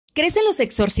¿Crees en los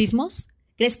exorcismos?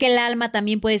 ¿Crees que el alma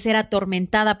también puede ser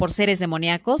atormentada por seres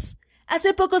demoníacos?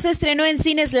 Hace poco se estrenó en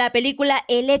cines la película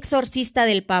El Exorcista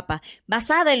del Papa,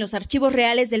 basada en los archivos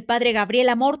reales del padre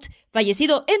Gabriele Amorth,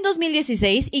 fallecido en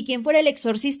 2016 y quien fuera el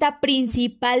exorcista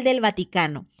principal del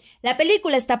Vaticano. La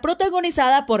película está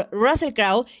protagonizada por Russell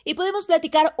Crowe y podemos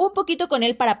platicar un poquito con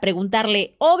él para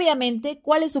preguntarle, obviamente,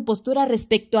 cuál es su postura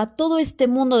respecto a todo este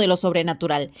mundo de lo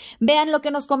sobrenatural. Vean lo que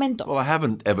nos comentó. Well, I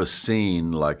haven't ever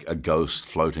seen like a ghost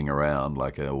floating around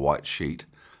like a white sheet,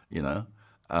 you know?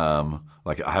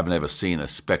 Like I haven't ever seen a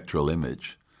spectral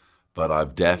image, but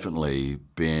I've definitely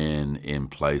been in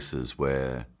places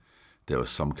where there was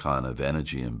some kind of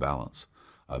energy imbalance.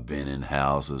 I've been in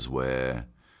houses where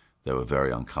they were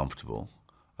very uncomfortable.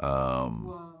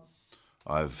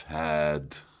 I've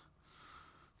had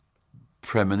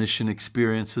premonition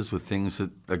experiences with things that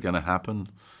are going to happen,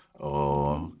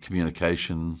 or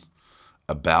communication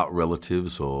about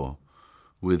relatives or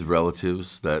with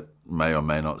relatives that may or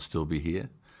may not still be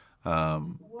here.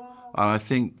 And I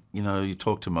think, you know, you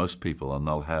talk to most people and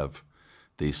they'll have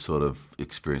these sort of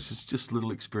experiences, just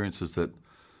little experiences that,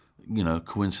 you know,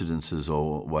 coincidences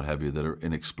or what have you that are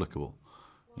inexplicable.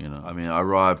 You know, I mean, I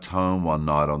arrived home one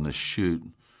night on this shoot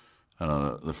and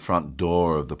on the front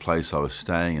door of the place I was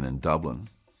staying in Dublin,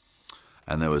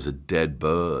 and there was a dead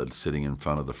bird sitting in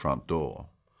front of the front door.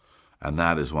 And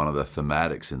that is one of the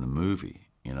thematics in the movie,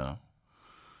 you know.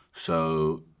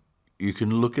 So you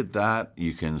can look at that,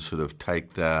 you can sort of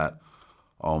take that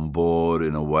on board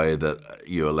in a way that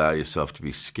you allow yourself to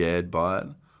be scared by it,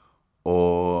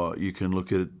 or you can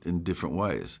look at it in different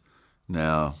ways.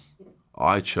 Now,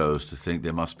 I chose to think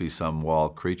there must be some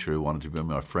wild creature who wanted to be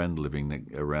my friend living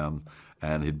around,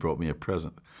 and he'd brought me a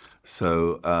present.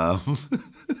 So,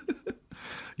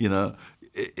 you know,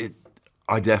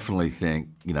 I definitely think,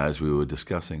 you know, as we were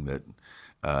discussing, that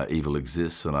evil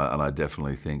exists, and I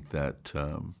definitely think that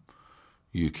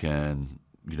you can,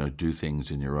 you know, do things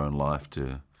in your own life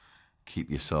to keep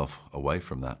yourself away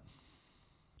from that.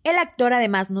 El actor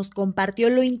además nos compartió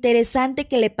lo interesante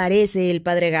que le parece el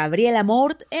padre Gabriele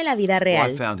Amorth en la vida real.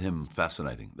 Well, I found him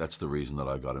fascinating. That's the reason that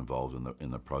I got involved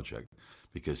in the project,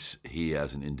 because he,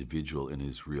 as an individual in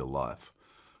his real life,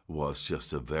 was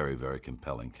just a very, very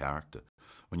compelling character.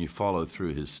 When you follow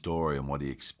through his story and what he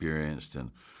experienced,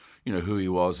 and you know who he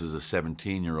was as a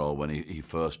 17-year-old when he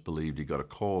first believed he got a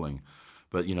calling,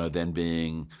 but you know then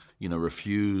being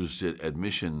refused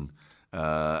admission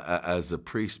as a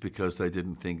priest because they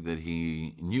didn't think that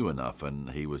he knew enough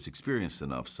and he was experienced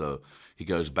enough. So he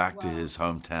goes back to his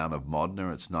hometown of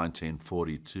Modena. It's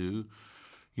 1942.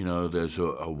 You know, there's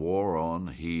a war on.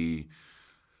 He,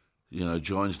 you know,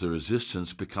 joins the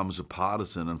resistance, becomes a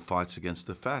partisan and fights against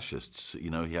the fascists. You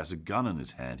know, he has a gun in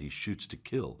his hand. He shoots to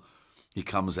kill. He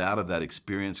comes out of that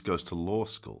experience, goes to law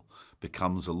school,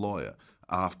 becomes a lawyer.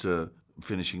 After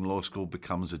finishing law school,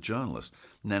 becomes a journalist.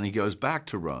 And then he goes back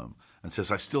to Rome and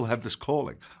says, I still have this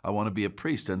calling. I want to be a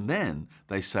priest. And then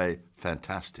they say,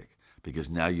 fantastic, because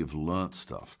now you've learnt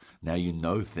stuff. Now you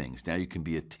know things. Now you can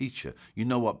be a teacher. You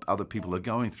know what other people are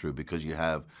going through because you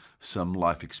have some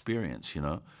life experience, you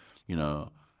know.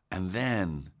 And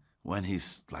then when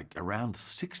he's like around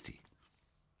 60,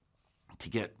 to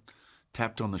get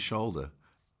tapped on the shoulder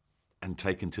and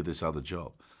taken to this other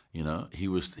job. You know, he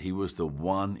was the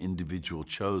one individual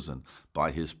chosen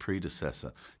by his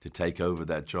predecessor to take over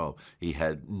that job. He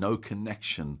had no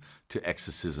connection to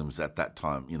exorcisms at that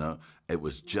time, you know. It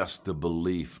was just the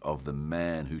belief of the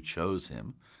man who chose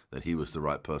him that he was the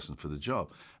right person for the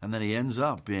job. And then he ends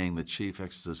up being the chief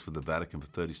exorcist for the Vatican for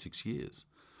 36 years.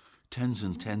 Tens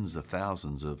and tens of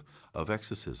thousands of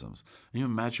exorcisms. And you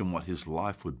imagine what his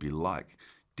life would be like,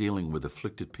 dealing with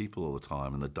afflicted people all the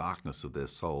time and the darkness of their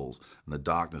souls and the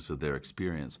darkness of their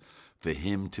experience, for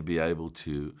him to be able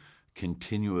to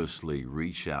continuously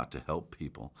reach out to help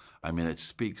people. I mean, it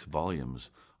speaks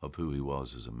volumes of who he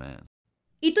was as a man.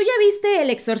 ¿Y tú ya viste El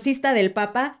Exorcista del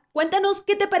Papa? Cuéntanos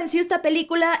qué te pareció esta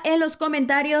película en los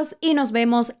comentarios y nos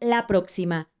vemos la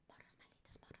próxima.